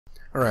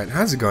Alright,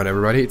 how's it going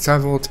everybody? It's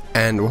iVolt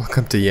and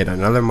welcome to yet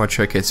another mod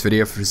showcase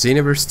video for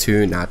Xenoverse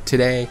 2. Now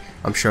today,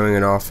 I'm showing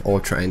it off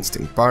Ultra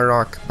Instinct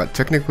Bardock, but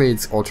technically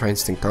it's Ultra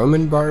Instinct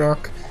Omen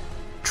Bardock,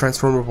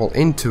 transformable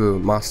into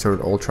Mastered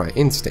Ultra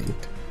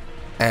Instinct.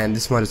 And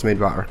this mod is made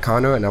by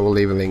Arkano, and I will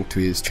leave a link to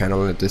his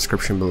channel in the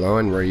description below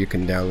and where you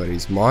can download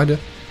his mod.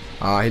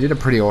 He did a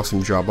pretty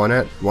awesome job on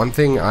it. One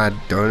thing I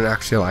don't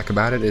actually like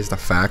about it is the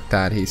fact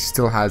that he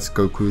still has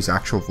Goku's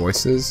actual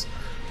voices.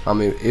 I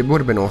mean, it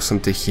would have been awesome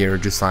to hear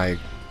just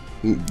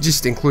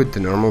include the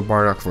normal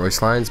Bardock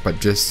voice lines, but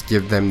just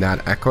give them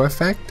that echo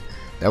effect.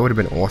 That would have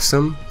been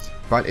awesome.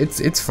 But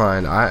it's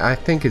fine. I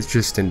think it's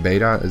just in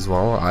beta as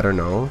well. I don't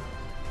know.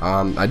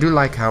 I do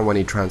like how when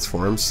he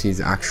transforms,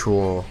 his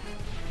actual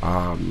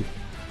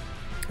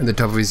the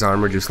top of his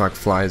armor just like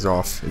flies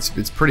off.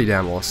 It's pretty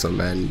damn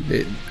awesome,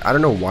 and I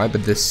don't know why,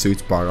 but this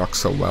suits Bardock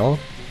so well.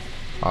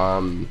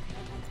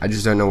 I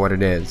just don't know what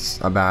it is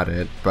about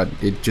it, but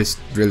it just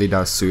really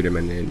does suit him,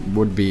 and it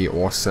would be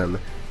awesome.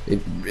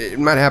 It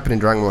might happen in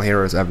Dragon Ball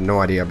Heroes, I have no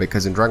idea,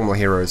 because in Dragon Ball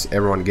Heroes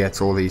everyone gets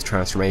all these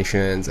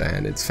transformations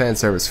and it's fan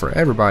service for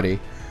everybody.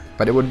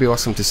 But it would be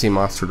awesome to see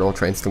Mastered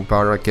Ultra Instinct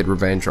Bardock get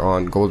revenge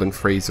on Golden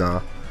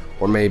Frieza,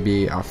 or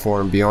maybe a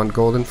form beyond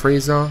Golden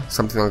Frieza,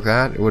 something like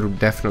that. It would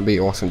definitely be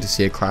awesome to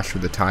see a clash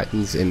with the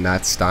Titans in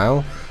that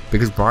style,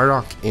 because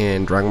Bardock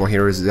in Dragon Ball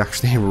Heroes is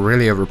actually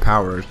really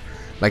overpowered.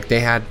 Like,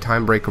 they had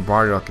Timebreaker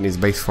Bardock in his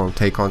base form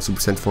take on Super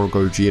Saiyan 4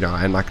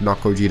 Gogeta and like knock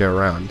Gogeta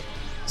around.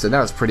 So that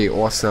was pretty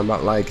awesome,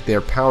 but like their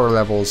power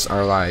levels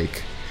are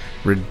like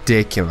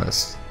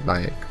ridiculous.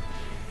 Like,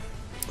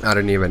 I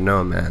don't even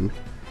know, man.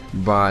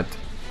 But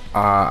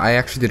I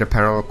actually did a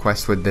parallel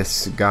quest with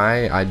this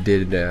guy. I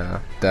did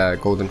the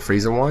Golden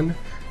Frieza one,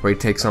 where he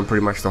takes on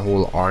pretty much the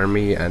whole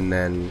army and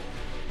then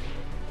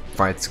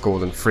fights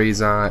Golden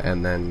Frieza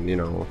and then, you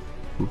know,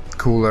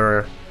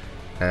 Cooler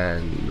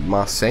and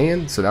Mos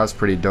Saiyan. So that was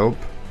pretty dope.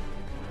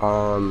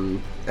 And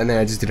then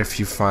I just did a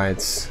few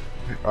fights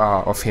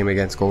of him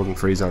against Golden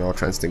Frieza and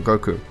Ultra Instinct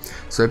Goku.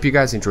 So I hope you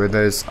guys enjoyed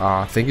those.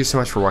 Thank you so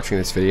much for watching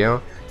this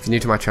video. If you're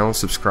new to my channel,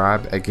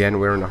 subscribe. Again,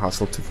 we're in a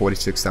hustle to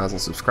 46,000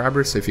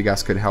 subscribers, so if you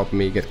guys could help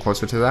me get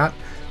closer to that,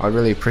 I'd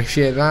really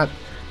appreciate that.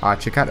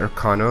 Check out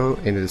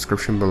Arkano in the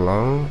description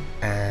below,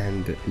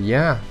 and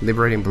yeah,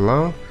 liberating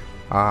below.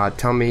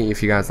 Tell me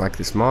if you guys like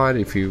this mod,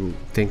 if you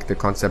think the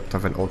concept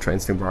of an Ultra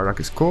Instinct Bardock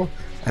is cool,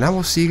 and I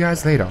will see you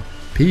guys later.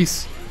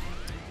 Peace.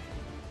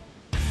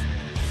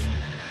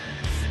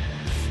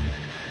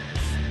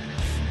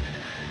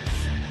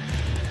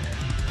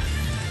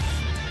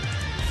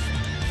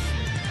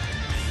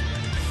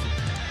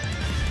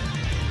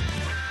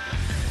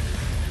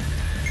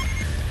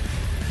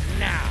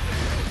 Now,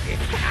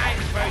 it's time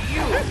for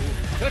you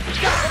to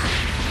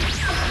die!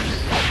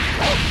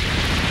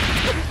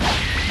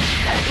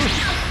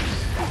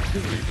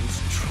 You're even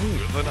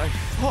stronger than I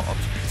thought.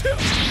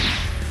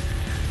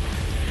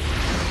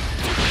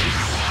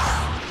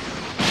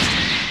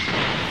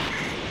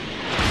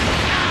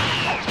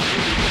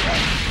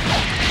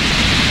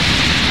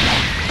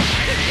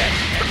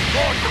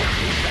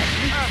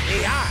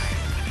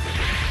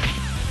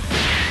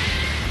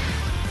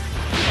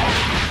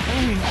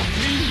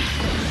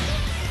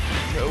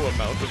 No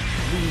amount of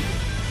food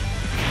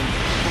can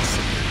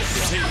possibly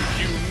save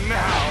you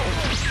now.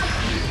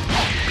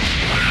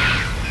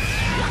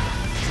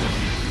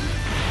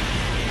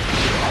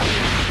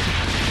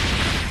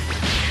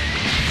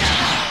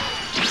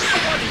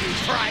 What are you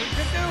trying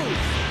to do?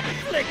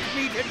 Flick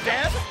me to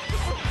death?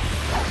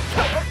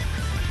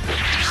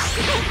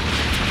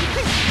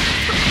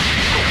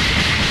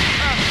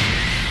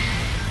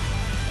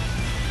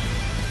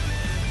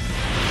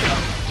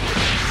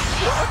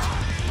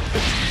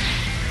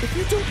 If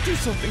you don't do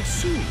something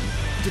soon,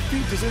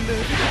 defeat is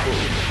inevitable.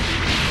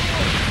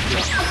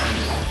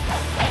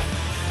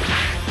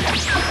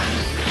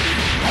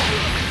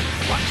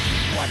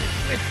 What is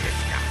with this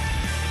guy?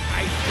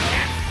 I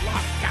can't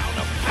lock down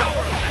a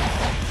power level.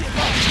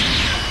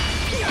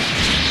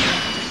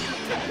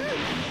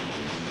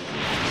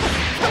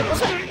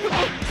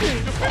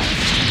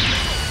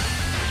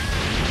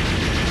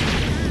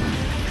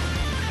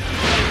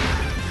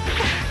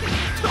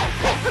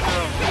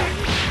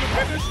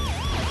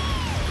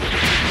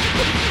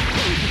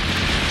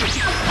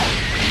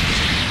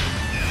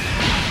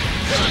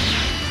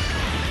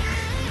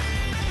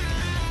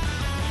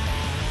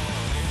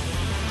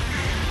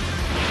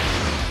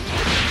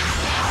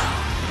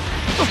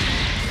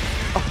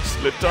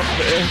 Slipped up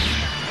there.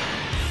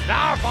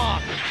 Zarbon!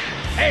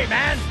 Hey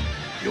man,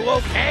 you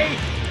okay?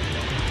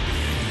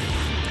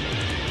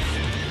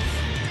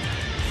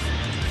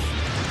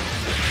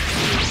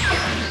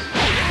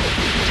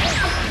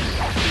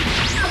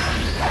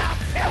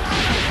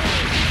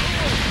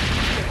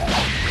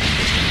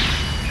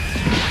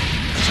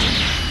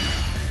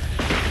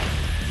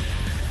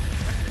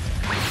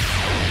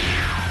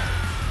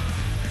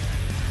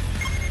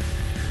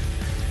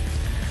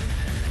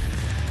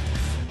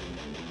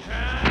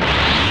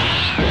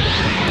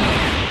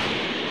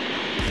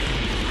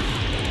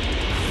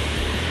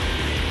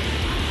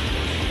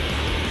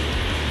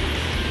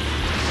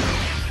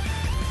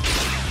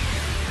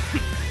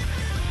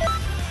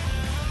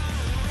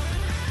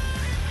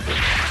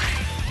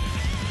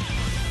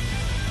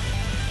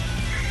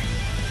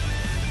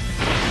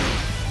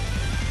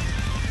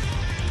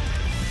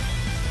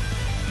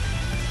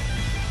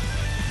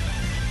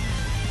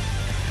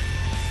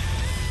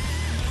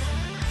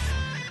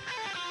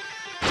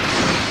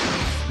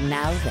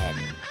 Now then,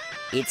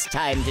 it's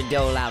time to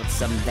dole out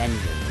some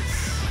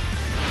vengeance.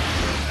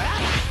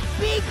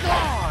 Be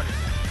gone!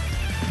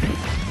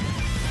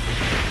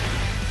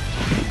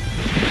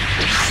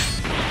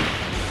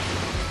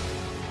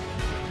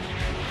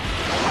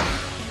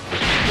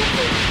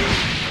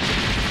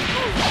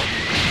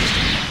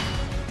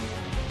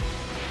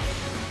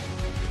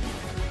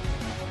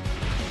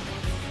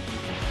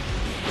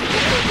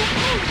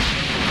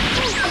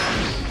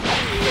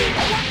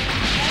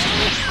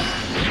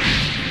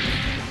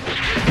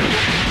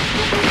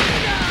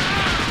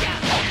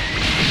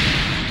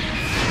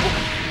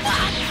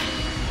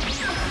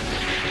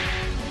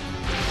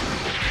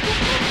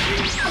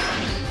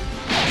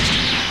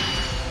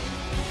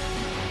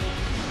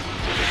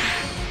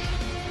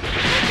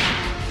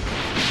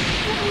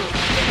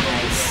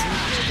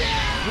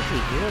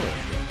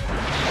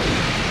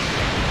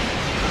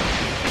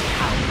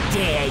 How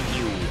dare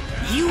you!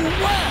 You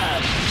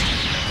worm!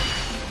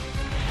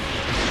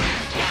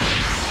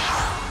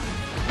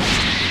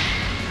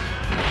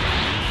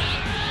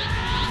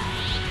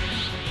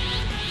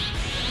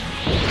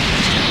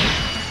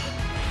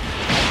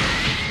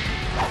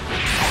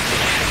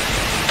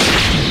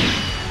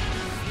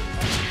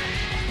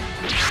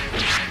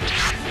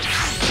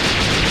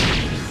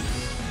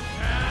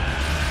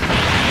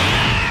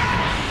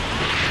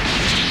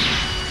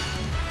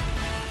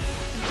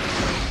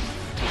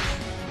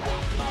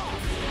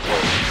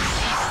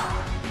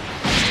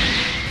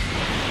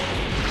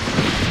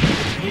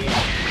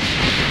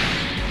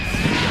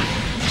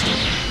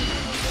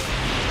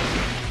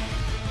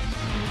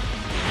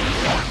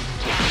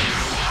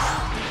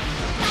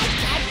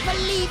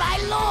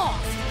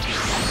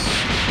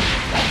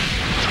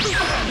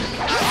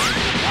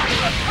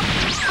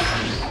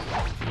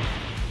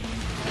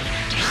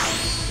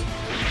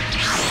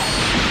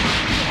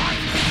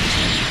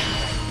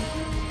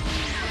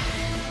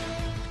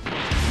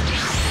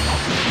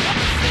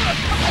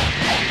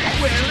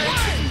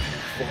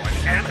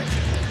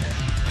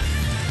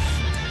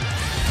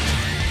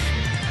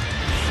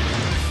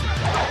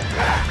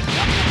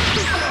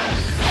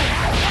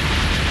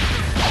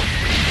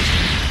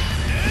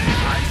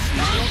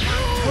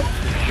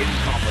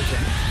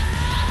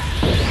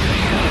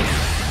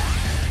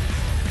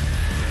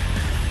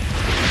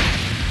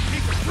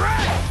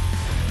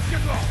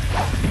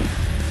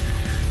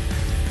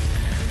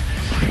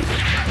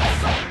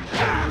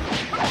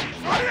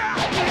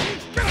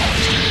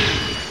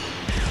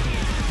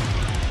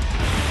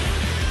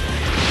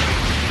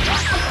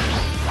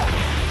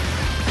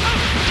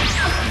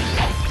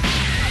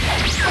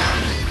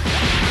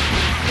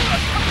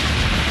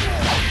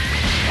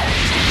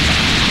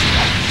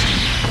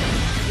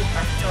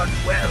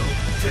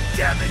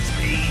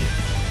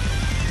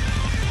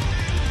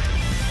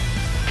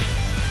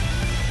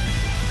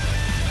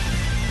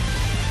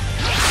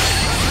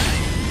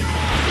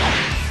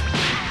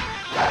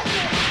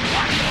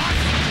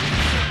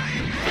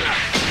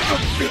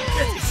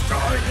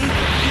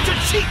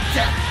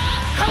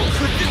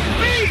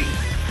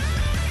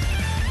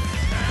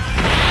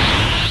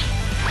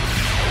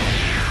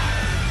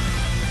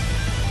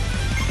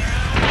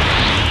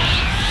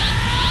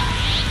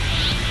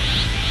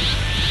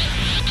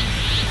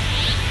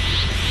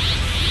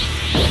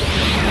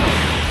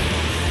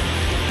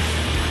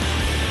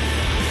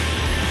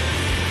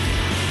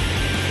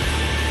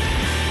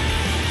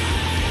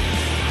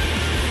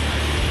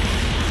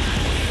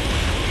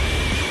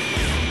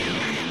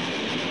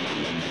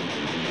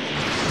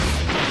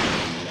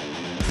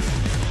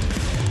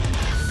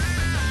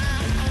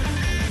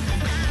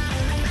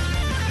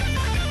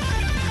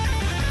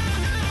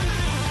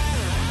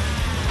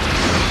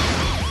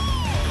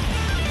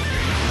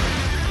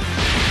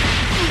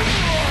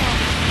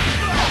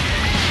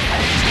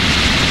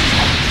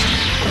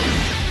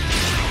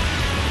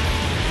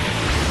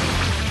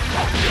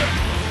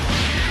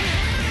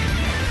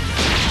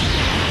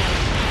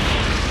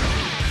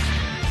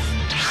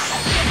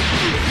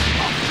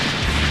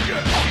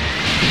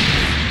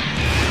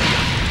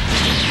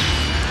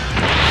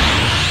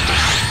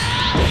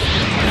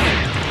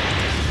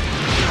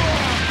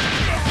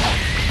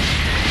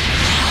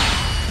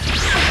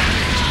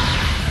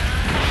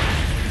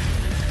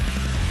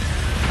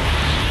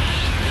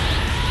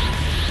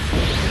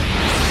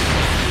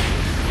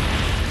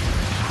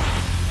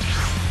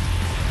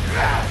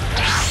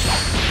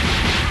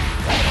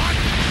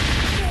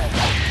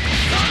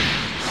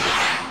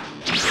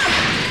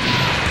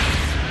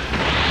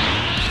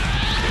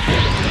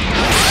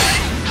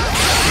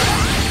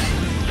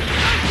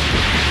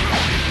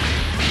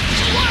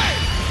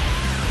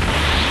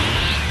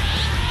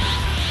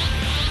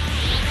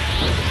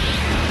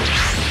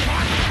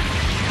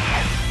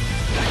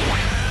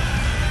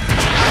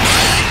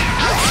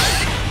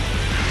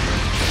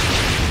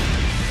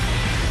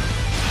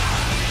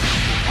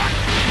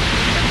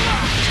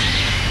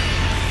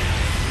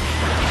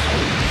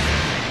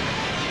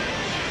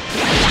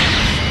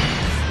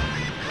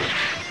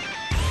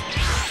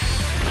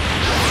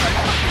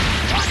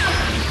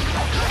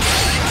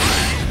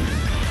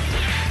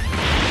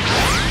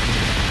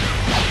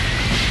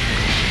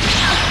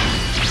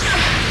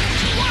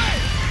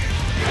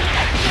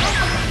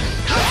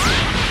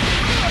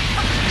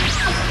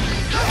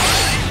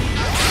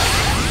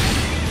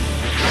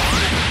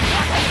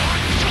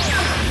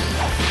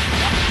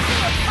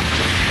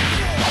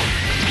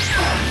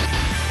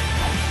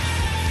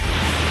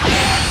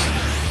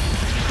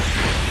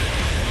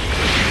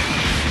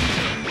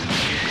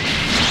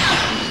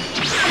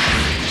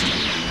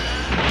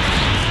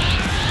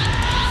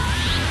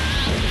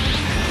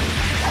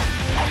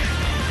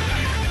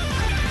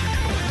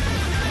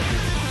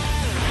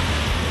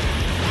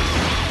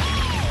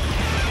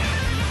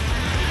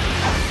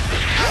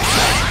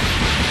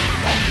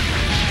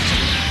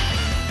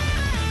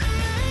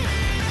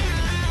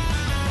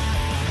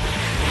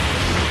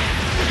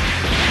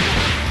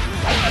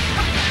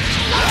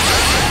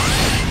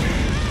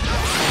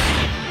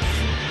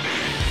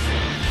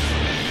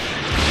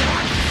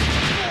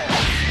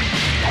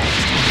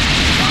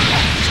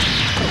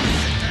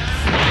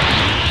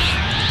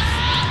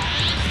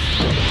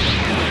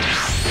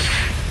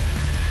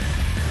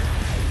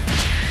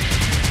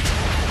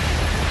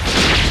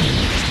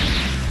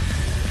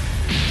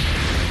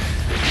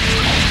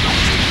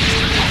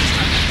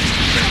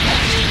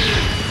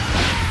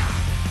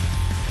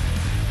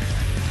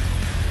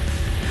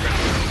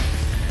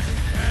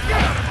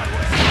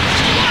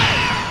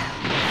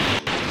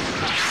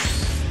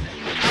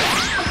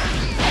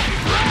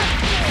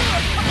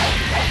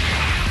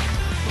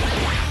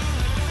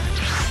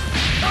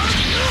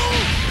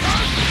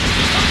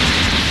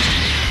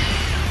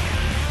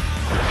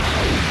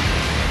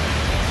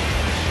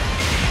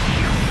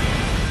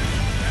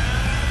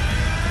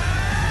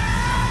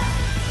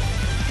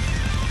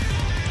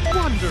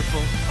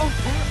 wonderful. Oh,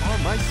 where are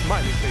my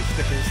smiley face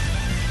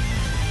stickers?